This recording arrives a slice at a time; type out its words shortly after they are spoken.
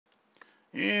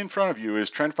In front of you is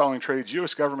Trend Following Trades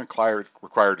U.S. Government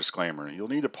Required Disclaimer. You'll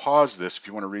need to pause this if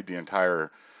you want to read the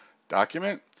entire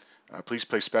document. Please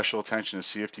pay special attention to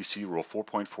CFTC Rule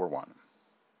 4.41.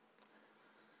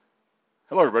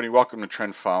 Hello everybody, welcome to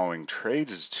Trend Following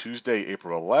Trades. It's Tuesday,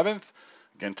 April 11th.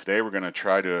 Again, today we're going to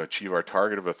try to achieve our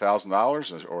target of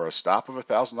 $1,000 or a stop of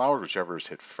 $1,000, whichever is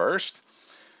hit first.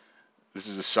 This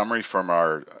is a summary from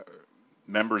our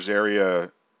members area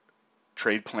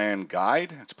trade plan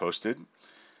guide. It's posted.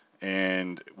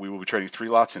 And we will be trading 3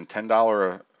 lots in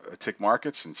 $10 a tick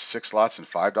markets and 6 lots in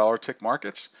 $5 tick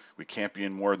markets. We can't be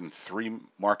in more than 3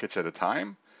 markets at a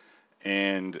time.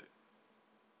 And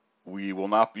we will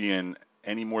not be in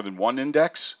any more than 1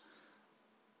 index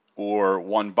or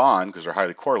 1 bond because they're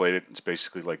highly correlated. It's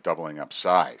basically like doubling up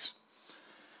size.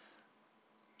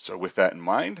 So with that in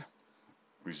mind,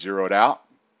 we zeroed out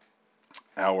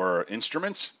our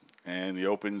instruments, and the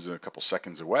open's a couple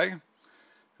seconds away, and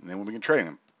then we'll begin trading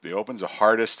them. The open's the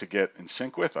hardest to get in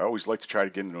sync with. I always like to try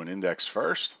to get into an index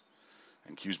first,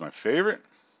 and Q's my favorite.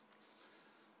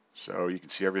 So you can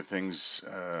see everything's,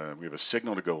 we have a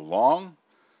signal to go long,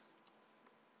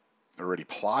 already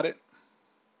plotted.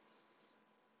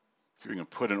 So we can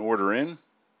put an order in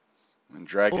and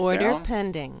drag it down. Order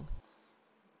pending.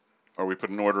 Or we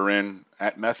put an order in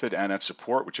at method and at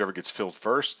support, whichever gets filled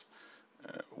first.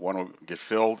 One will get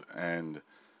filled and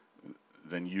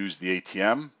then use the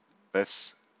ATM.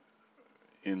 That's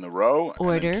in the row.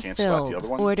 Order and then cancel out the other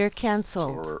one. Order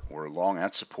canceled. So we're long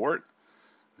at support.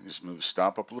 Just move the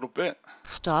stop up a little bit.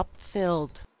 Stop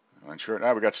filled. And sure,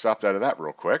 now we got stopped out of that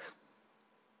real quick.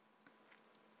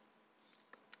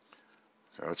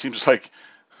 So it seems like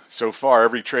so far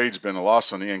every trade's been a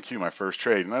loss on the NQ, my first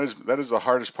trade. And that is the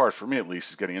hardest part for me, at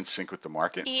least, is getting in sync with the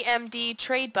market. EMD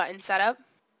trade button setup.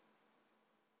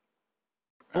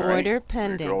 Order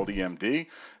pending. Good old EMD.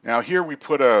 Now here we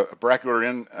put a bracket order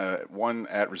in, one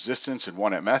at resistance and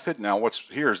one at method. Now what's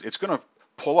here is it's going to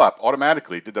pull up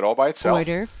automatically. It did that all by itself.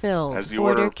 Order filled. As the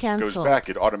order canceled. goes back,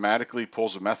 it automatically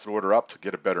pulls the method order up to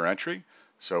get a better entry.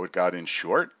 So it got in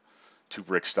short. 2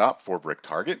 brick stop, 4 brick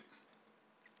target.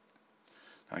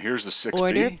 Now here's the 6B.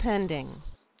 Order pending.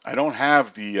 I don't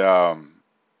have the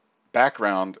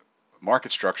background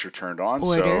market structure turned on,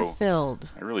 order so filled.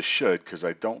 I really should, because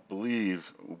I don't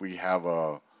believe we have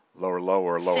a lower low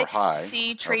or a lower 6C high.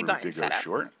 6C trade button setup.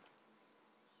 Short.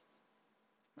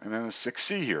 And then the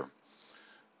 6C here.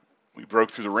 We broke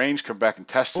through the range, come back and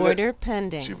tested it. Order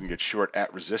pending. See if we can get short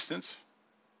at resistance.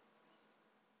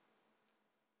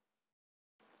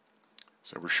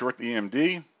 So we're short the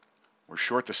EMD. We're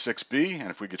short the 6B,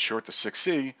 and if we get short the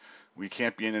 6C, we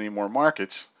can't be in any more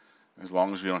markets as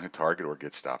long as we don't hit target or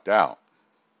get stopped out.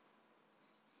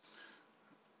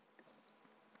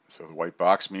 So the white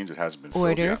box means it hasn't been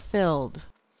filled yet. Order filled.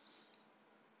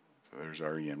 So there's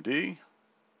our EMD.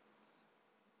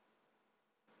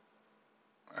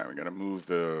 All right, we got to move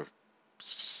the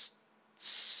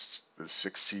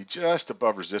 6C just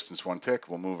above resistance 1 tick.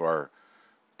 We'll move our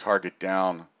target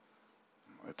down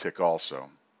a tick also.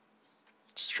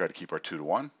 Just try to keep our 2 to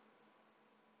 1.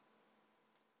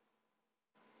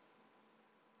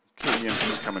 Okay,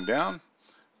 EMD is coming down.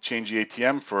 Change the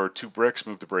ATM for 2 bricks,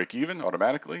 move to break even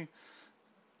automatically.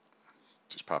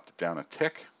 Just popped it down a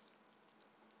tick.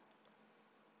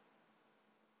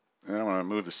 And I'm going to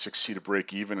move the 6C to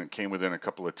break even. It came within a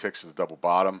couple of ticks of the double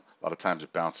bottom. A lot of times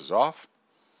it bounces off.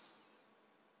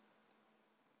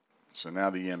 So now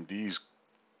the EMD is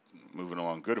moving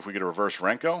along good. If we get a reverse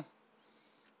Renko,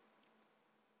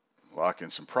 lock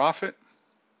in some profit.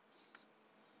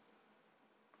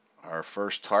 Our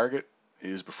first target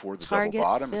is before the double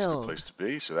bottom. It's a good place to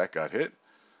be, so that got hit.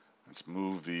 Let's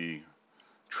move the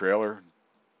trailer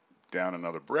down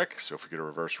another brick. So if we get a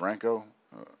reverse Renko,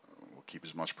 we'll keep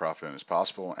as much profit in as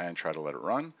possible and try to let it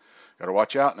run. Got to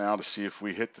watch out now to see if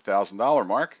we hit the $1,000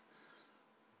 mark.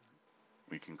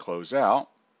 We can close out.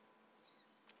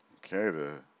 Okay,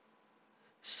 the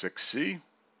 6C.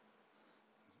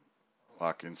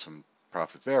 Lock in some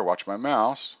profit there. Watch my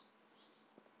mouse.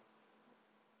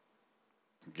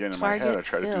 Again, in my head, I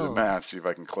try to do the math, see if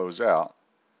I can close out.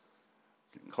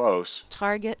 Getting close.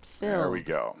 Target filled. There we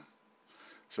go.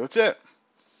 So that's it.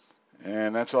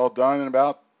 And that's all done in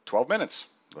about 12 minutes,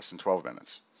 less than 12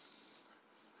 minutes.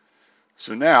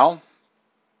 So now,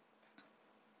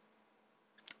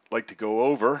 I'd like to go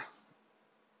over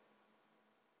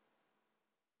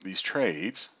these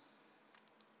trades.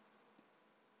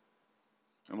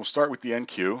 And we'll start with the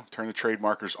NQ, turn the trade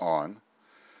markers on.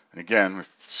 And again, with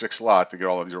 6 lot, to get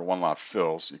all of these are 1 lot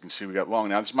fills. You can see we got long.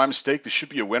 Now, this is my mistake. This should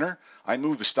be a winner. I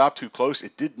moved the stop too close.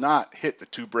 It did not hit the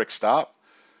 2 brick stop.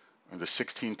 The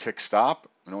 16 tick stop,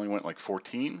 it only went like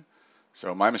 14.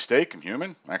 So my mistake, I'm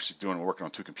human. I'm actually working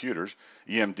on two computers.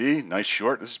 EMD, nice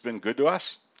short. This has been good to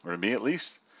us, or to me at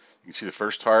least. You can see the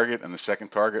first target and the second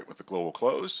target with the global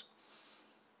close.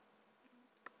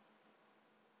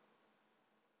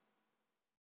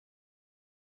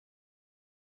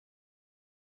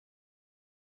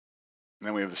 And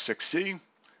then we have the 6C,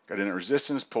 got in at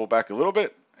resistance, pulled back a little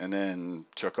bit, and then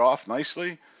took off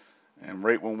nicely. And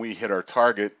right when we hit our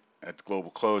target at the global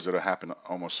close, it'll happen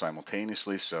almost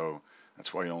simultaneously. So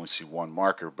that's why you only see one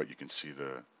marker, but you can see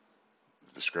the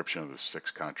description of the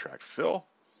 6 contract fill.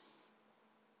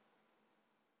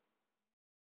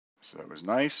 So that was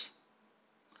nice.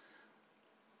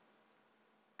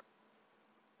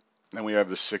 Then we have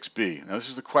the 6B. Now this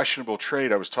is the questionable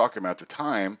trade I was talking about at the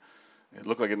time. It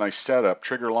looked like a nice setup,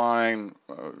 trigger line,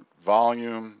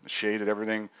 volume, shaded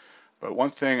everything. But one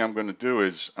thing I'm going to do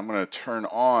is I'm going to turn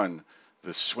on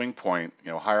the swing point,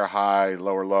 higher high,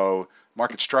 lower low,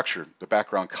 market structure, the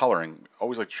background coloring.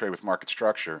 Always like to trade with market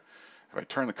structure. If I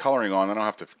turn the coloring on, I don't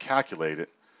have to calculate it.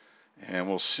 And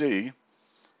we'll see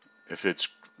if it's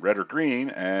red or green,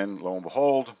 and lo and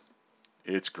behold,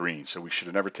 it's green. So we should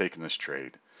have never taken this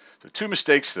trade. So 2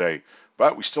 mistakes today,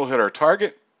 but we still hit our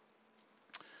target.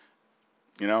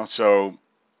 So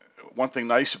one thing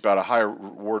nice about a higher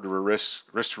reward to risk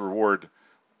to reward,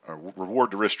 or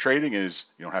reward to risk trading is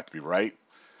you don't have to be right.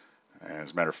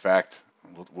 As a matter of fact,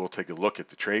 we'll take a look at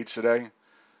the trades today.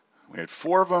 We had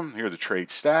 4 of them. Here are the trade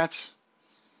stats.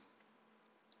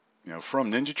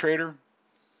 From NinjaTrader.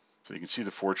 So you can see the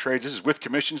 4 trades. This is with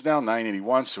commissions now,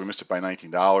 $9.81, so we missed it by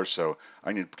 $19. So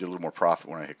I need to get a little more profit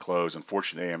when I hit close.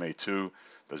 Unfortunately, AMA2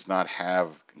 does not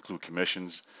include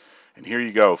commissions. And here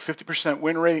you go, 50%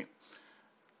 win rate,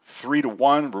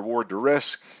 3-to-1 reward to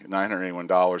risk,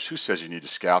 $981. Who says you need to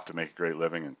scalp to make a great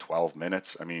living in 12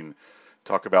 minutes? I mean,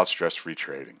 talk about stress-free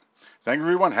trading. Thank you,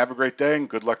 everyone. Have a great day and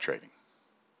good luck trading.